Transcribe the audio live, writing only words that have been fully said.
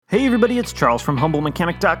Hey everybody, it's Charles from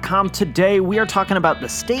HumbleMechanic.com. Today we are talking about the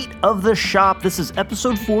state of the shop. This is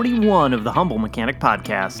episode 41 of the Humble Mechanic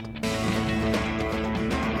Podcast.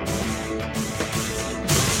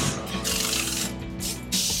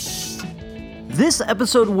 This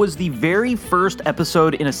episode was the very first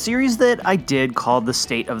episode in a series that I did called The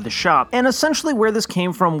State of the Shop. And essentially where this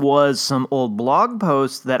came from was some old blog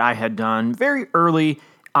posts that I had done very early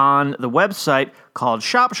on the website called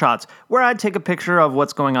Shop Shots, where I'd take a picture of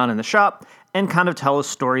what's going on in the shop and kind of tell a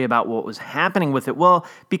story about what was happening with it. Well,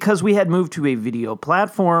 because we had moved to a video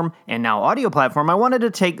platform and now audio platform, I wanted to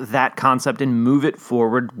take that concept and move it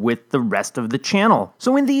forward with the rest of the channel.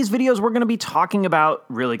 So in these videos, we're going to be talking about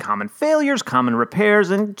really common failures, common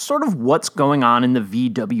repairs, and sort of what's going on in the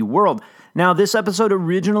VW world. Now, this episode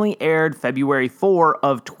originally aired February 4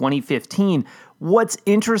 of 2015. What's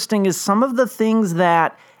interesting is some of the things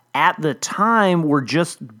that at the time were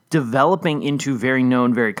just developing into very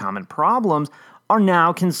known, very common problems are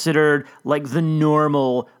now considered like the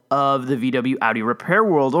normal of the VW Audi repair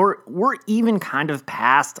world, or we're even kind of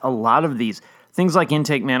past a lot of these. Things like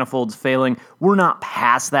intake manifolds failing, we're not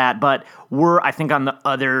past that, but we're, I think, on the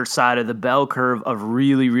other side of the bell curve of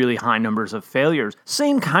really, really high numbers of failures.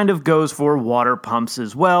 Same kind of goes for water pumps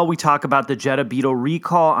as well. We talk about the Jetta Beetle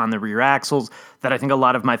recall on the rear axles that I think a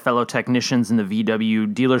lot of my fellow technicians in the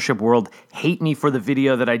VW dealership world hate me for the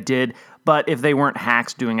video that I did, but if they weren't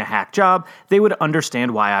hacks doing a hack job, they would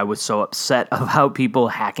understand why I was so upset about people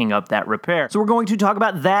hacking up that repair. So we're going to talk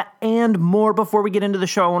about that and more. Before we get into the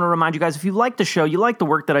show, I want to remind you guys, if you like the show, you like the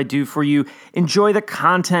work that I do for you, enjoy the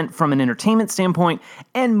content from an entertainment standpoint,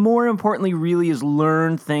 and more importantly, really is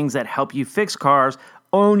learn things that help you fix cars,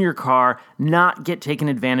 own your car, not get taken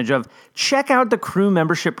advantage of, check out the Crew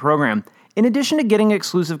Membership Program. In addition to getting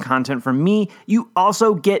exclusive content from me, you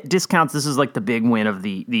also get discounts. This is like the big win of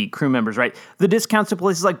the crew members, right? The discounts to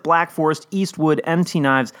places like Black Forest, Eastwood, MT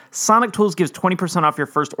Knives. Sonic Tools gives 20% off your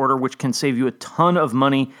first order, which can save you a ton of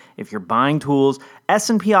money if you're buying tools.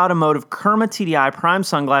 S&P Automotive, Kerma TDI, Prime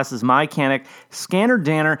Sunglasses, MyCanic, Scanner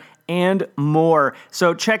Danner, and more.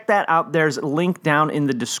 So check that out. There's a link down in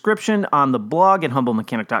the description on the blog at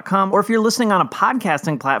HumbleMechanic.com. Or if you're listening on a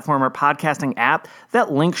podcasting platform or podcasting app,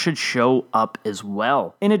 that link should show up as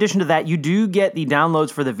well. In addition to that, you do get the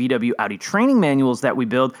downloads for the VW Audi training manuals that we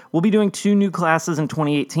build. We'll be doing 2 new classes in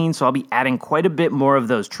 2018, so I'll be adding quite a bit more of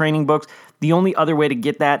those training books. The only other way to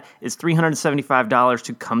get that is $375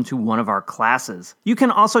 to come to one of our classes. You can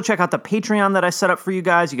also check out the Patreon that I set up for you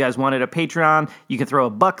guys. You guys wanted a Patreon, you can throw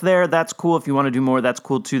 $1 there. That's cool. If you want to do more, that's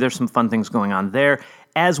cool too. There's some fun things going on there,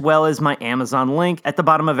 as well as my Amazon link. At the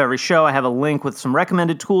bottom of every show, I have a link with some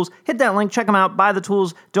recommended tools. Hit that link, check them out, buy the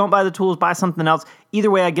tools, don't buy the tools, buy something else.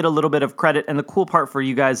 Either way, I get a little bit of credit, and the cool part for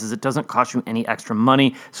you guys is it doesn't cost you any extra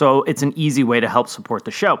money, so it's an easy way to help support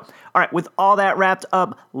the show. All right, with all that wrapped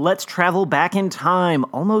up, let's travel back in time,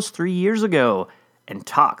 almost 3 years ago, and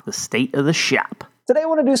talk the state of the shop. Today I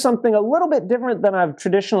want to do something a little bit different than I've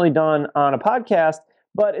traditionally done on a podcast,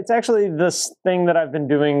 but it's actually this thing that I've been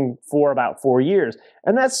doing for about 4 years,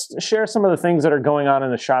 and that's share some of the things that are going on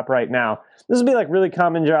in the shop right now. This would be like really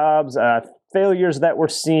common jobs, failures that we're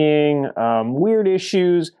seeing, weird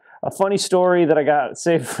issues, a funny story that I got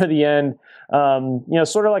saved for the end,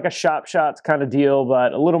 sort of like a Shop Shots kind of deal,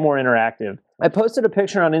 but a little more interactive. I posted a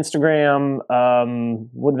picture on Instagram,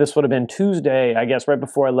 this would have been Tuesday, I guess, right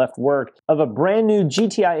before I left work, of a brand new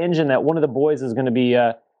GTI engine that one of the boys is going to be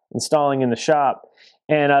installing in the shop.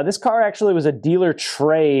 And this car actually was a dealer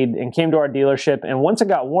trade and came to our dealership. And once it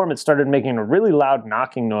got warm, it started making a really loud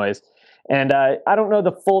knocking noise. And I don't know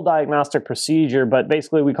the full diagnostic procedure, but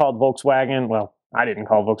basically we called Volkswagen. Well, I didn't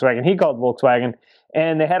call Volkswagen. He called Volkswagen.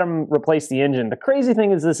 And they had him replace the engine. The crazy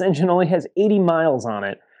thing is this engine only has 80 miles on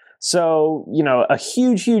it. So, a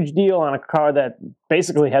huge, huge deal on a car that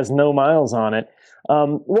basically has no miles on it.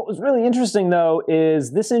 What was really interesting, though,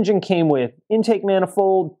 is this engine came with intake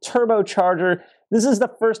manifold, turbocharger. This is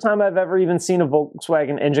the first time I've ever even seen a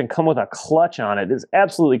Volkswagen engine come with a clutch on it. It's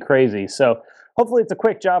absolutely crazy. So hopefully it's a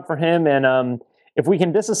quick job for him. And if we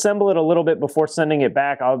can disassemble it a little bit before sending it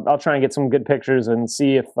back, I'll try and get some good pictures and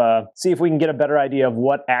see if we can get a better idea of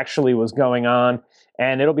what actually was going on.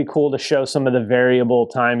 And it'll be cool to show some of the variable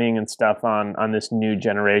timing and stuff on this new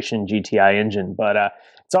generation GTI engine. But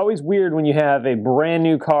it's always weird when you have a brand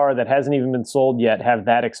new car that hasn't even been sold yet have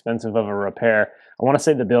that expensive of a repair. I want to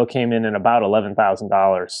say the bill came in at about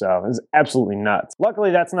 $11,000, so it was absolutely nuts.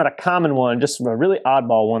 Luckily, that's not a common one, just a really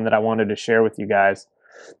oddball one that I wanted to share with you guys.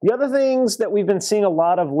 The other things that we've been seeing a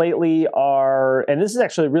lot of lately are, and this is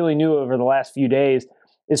actually really new over the last few days,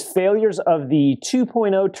 is failures of the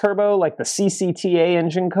 2.0 turbo, like the CCTA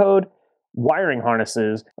engine code. wiring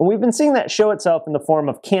harnesses. And we've been seeing that show itself in the form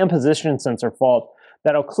of cam position sensor fault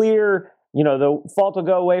that'll clear. The fault will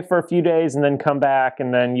go away for a few days and then come back,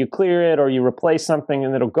 and then you clear it or you replace something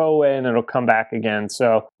and it'll go away and it'll come back again.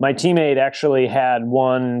 So my teammate actually had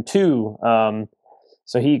one too.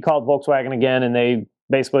 So he called Volkswagen again, and they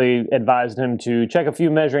basically advised him to check a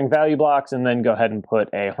few measuring value blocks and then go ahead and put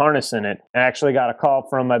a harness in it. I actually got a call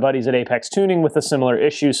from my buddies at Apex Tuning with a similar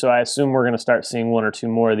issue, so I assume we're going to start seeing one or two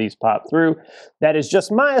more of these pop through. That is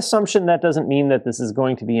just my assumption. That doesn't mean that this is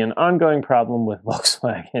going to be an ongoing problem with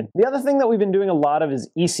Volkswagen. The other thing that we've been doing a lot of is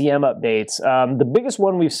ECM updates. The biggest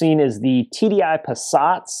one we've seen is the TDI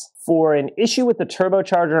Passats for an issue with the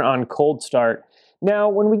turbocharger on cold start. Now,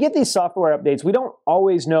 when we get these software updates, we don't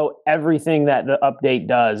always know everything that the update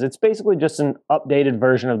does. It's basically just an updated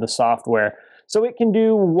version of the software. So it can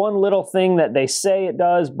do one little thing that they say it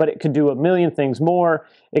does, but it could do a million things more.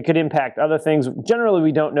 It could impact other things. Generally,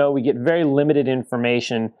 we don't know. We get very limited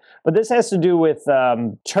information. But this has to do with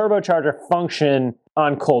turbocharger function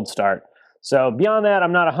on cold start. So beyond that,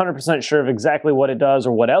 I'm not 100% sure of exactly what it does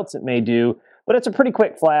or what else it may do. But it's a pretty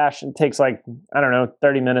quick flash. It takes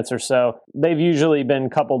 30 minutes or so. They've usually been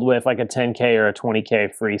coupled with like a 10K or a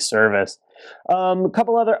 20K free service. A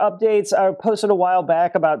couple other updates. I posted a while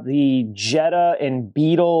back about the Jetta and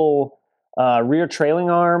Beetle rear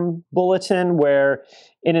trailing arm bulletin, where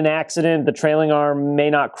in an accident, the trailing arm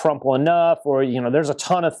may not crumple enough, or, there's a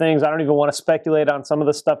ton of things. I don't even want to speculate on some of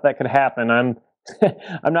the stuff that could happen.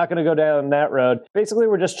 I'm not going to go down that road. Basically,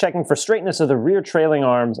 we're just checking for straightness of the rear trailing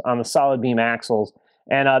arms on the solid beam axles.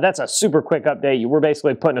 And that's a super quick update. We're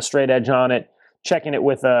basically putting a straight edge on it, checking it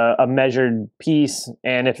with a measured piece.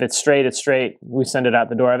 And if it's straight, it's straight. We send it out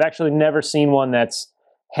the door. I've actually never seen one that's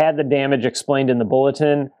had the damage explained in the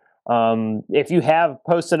bulletin. If you have,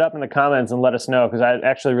 post it up in the comments and let us know, because I'm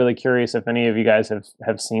actually really curious if any of you guys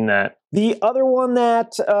have seen that. The other one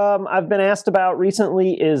that I've been asked about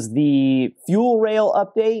recently is the fuel rail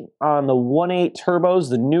update on the 1.8 turbos,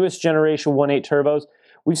 the newest generation 1.8 turbos.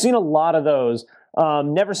 We've seen a lot of those.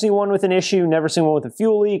 Never seen one with an issue, never seen one with a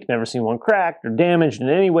fuel leak, never seen one cracked or damaged in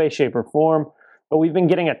any way, shape, or form. But we've been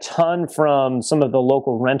getting a ton from some of the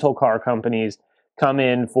local rental car companies come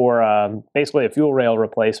in for basically a fuel rail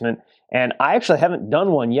replacement. And I actually haven't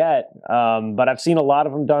done one yet, but I've seen a lot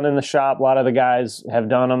of them done in the shop. A lot of the guys have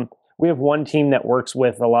done them. We have one team that works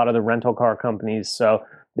with a lot of the rental car companies, so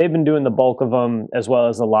they've been doing the bulk of them as well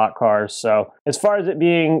as the lot cars. So as far as it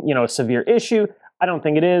being, a severe issue, I don't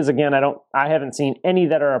think it is. Again, I haven't seen any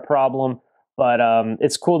that are a problem, but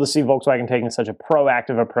it's cool to see Volkswagen taking such a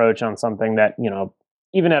proactive approach on something that,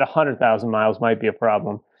 even at 100,000 miles might be a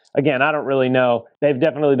problem. Again, I don't really know. They've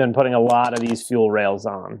definitely been putting a lot of these fuel rails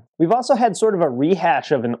on. We've also had sort of a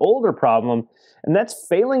rehash of an older problem, and that's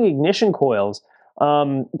failing ignition coils.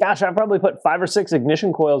 I've probably put 5 or 6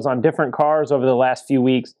 ignition coils on different cars over the last few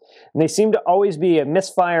weeks, and they seem to always be a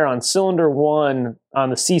misfire on cylinder 1 on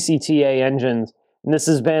the CCTA engines. And this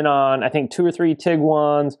has been on, I think, 2 or 3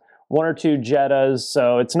 Tiguan's, 1 or 2 Jettas,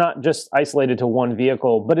 so it's not just isolated to one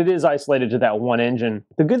vehicle, but it is isolated to that one engine.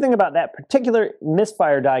 The good thing about that particular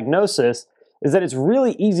misfire diagnosis is that it's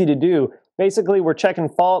really easy to do. Basically, we're checking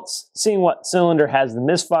faults, seeing what cylinder has the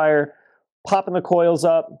misfire, popping the coils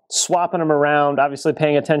up, swapping them around, obviously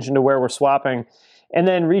paying attention to where we're swapping, and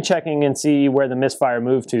then rechecking and see where the misfire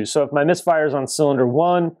moved to. So if my misfire is on cylinder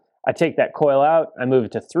 1, I take that coil out, I move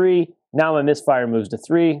it to 3, now my misfire moves to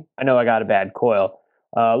 3, I know I got a bad coil.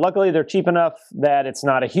 Luckily, they're cheap enough that it's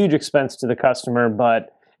not a huge expense to the customer,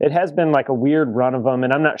 but it has been like a weird run of them,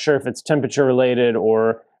 and I'm not sure if it's temperature related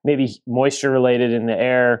or maybe moisture related in the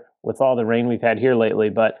air with all the rain we've had here lately,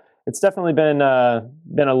 but it's definitely been a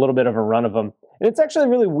little bit of a run of them. And it's actually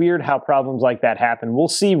really weird how problems like that happen. We'll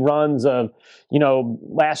see runs of,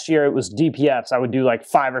 last year it was DPFs. I would do like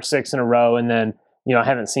 5 or 6 in a row, and then, I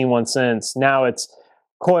haven't seen one since. Now it's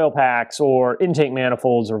coil packs or intake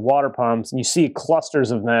manifolds or water pumps, and you see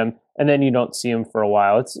clusters of them, and then you don't see them for a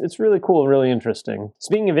while. It's really cool and really interesting.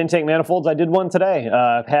 Speaking of intake manifolds, I did one today.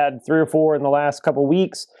 I've had 3 or 4 in the last couple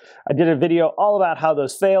weeks. I did a video all about how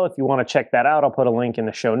those fail. If you want to check that out, I'll put a link in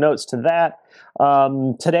the show notes to that.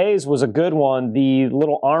 Today's was a good one. The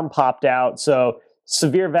little arm popped out, so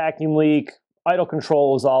severe vacuum leak, idle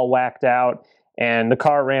control was all whacked out, and the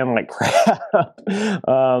car ran like crap.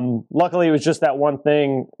 Luckily, it was just that one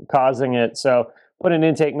thing causing it. So put an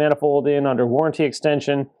intake manifold in under warranty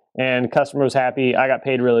extension, and customer was happy. I got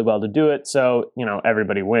paid really well to do it, so,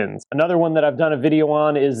 everybody wins. Another one that I've done a video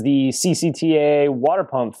on is the CCTA water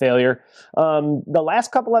pump failure. The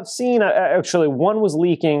last couple I've seen, actually, one was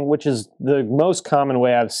leaking, which is the most common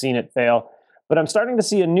way I've seen it fail. But I'm starting to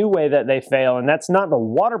see a new way that they fail, and that's not the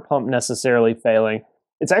water pump necessarily failing.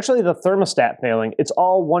 It's actually the thermostat failing. It's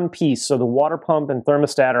all one piece, so the water pump and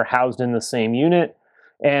thermostat are housed in the same unit.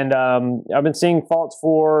 And I've been seeing faults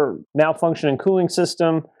for malfunctioning cooling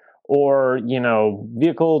system, or,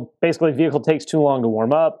 vehicle takes too long to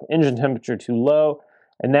warm up, engine temperature too low,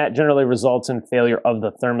 and that generally results in failure of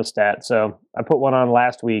the thermostat. So I put one on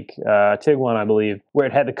last week, TIG one, I believe, where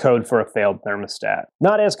it had the code for a failed thermostat.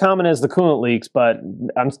 Not as common as the coolant leaks, but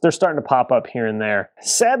they're starting to pop up here and there.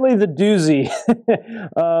 Sadly, the doozy.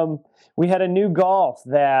 We had a new Golf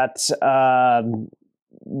that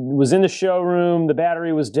was in the showroom. The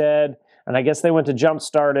battery was dead, and I guess they went to jump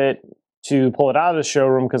start it to pull it out of the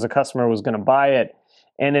showroom because a customer was going to buy it.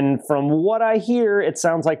 And then from what I hear, it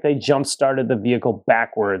sounds like they jump started the vehicle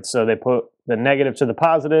backwards. So they put the negative to the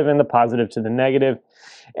positive and the positive to the negative.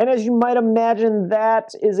 And as you might imagine,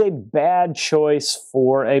 that is a bad choice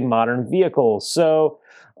for a modern vehicle. So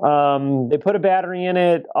they put a battery in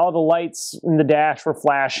it. All the lights in the dash were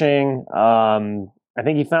flashing. I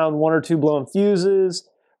think he found one or two blown fuses,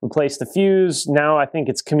 replaced the fuse. Now I think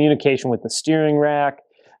it's communication with the steering rack.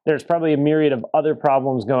 There's probably a myriad of other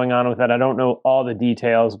problems going on with it. I don't know all the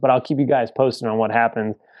details, but I'll keep you guys posted on what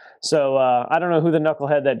happened. So I don't know who the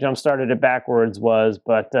knucklehead that jump-started it backwards was,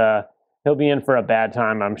 but he'll be in for a bad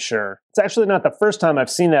time, I'm sure. It's actually not the first time I've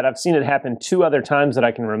seen that. I've seen it happen 2 other times that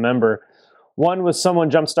I can remember. One was someone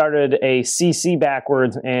jump-started a CC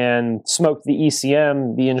backwards and smoked the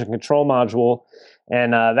ECM, the engine control module,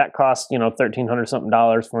 and that cost, $1,300 something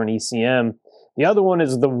for an ECM. The other one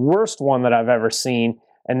is the worst one that I've ever seen.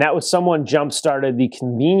 And that was someone jump-started the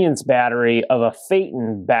convenience battery of a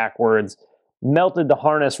Phaeton backwards, melted the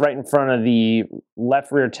harness right in front of the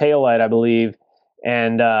left rear taillight, I believe,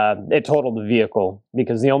 and it totaled the vehicle.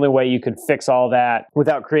 Because the only way you could fix all that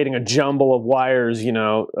without creating a jumble of wires,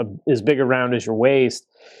 as big around as your waist,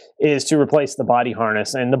 is to replace the body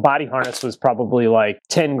harness. And the body harness was probably like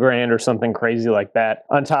 10 grand or something crazy like that,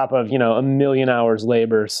 on top of, a million hours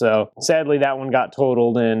labor. So sadly, that one got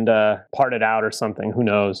totaled and parted out or something. Who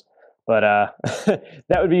knows? But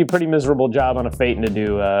that would be a pretty miserable job on a Phaeton to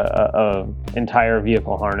do a entire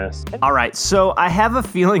vehicle harness. All right, so I have a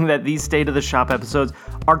feeling that these State of the Shop episodes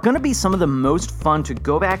are going to be some of the most fun to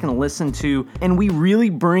go back and listen to, and we really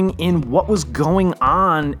bring in what was going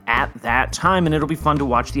on at that time, and it'll be fun to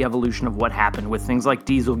watch the evolution of what happened with things like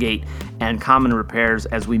Dieselgate and common repairs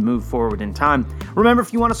as we move forward in time. Remember,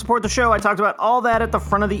 if you want to support the show, I talked about all that at the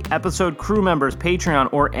front of the episode: crew members,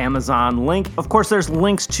 Patreon, or Amazon link. Of course, there's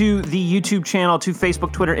links to the YouTube channel, to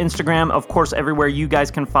Facebook, Twitter, Instagram, of course, everywhere you guys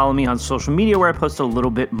can follow me on social media where I post a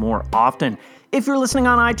little bit more often. If you're listening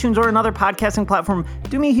on iTunes or another podcasting platform,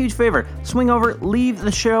 do me a huge favor. Swing over, leave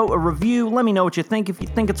the show a review. Let me know what you think. If you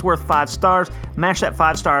think it's worth 5 stars, mash that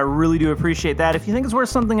 5-star. I really do appreciate that. If you think it's worth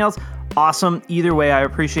something else, awesome. Either way, I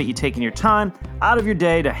appreciate you taking your time out of your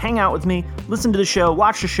day to hang out with me, listen to the show,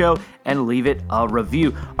 watch the show, and leave it a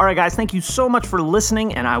review. All right, guys, thank you so much for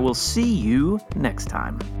listening, and I will see you next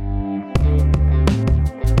time.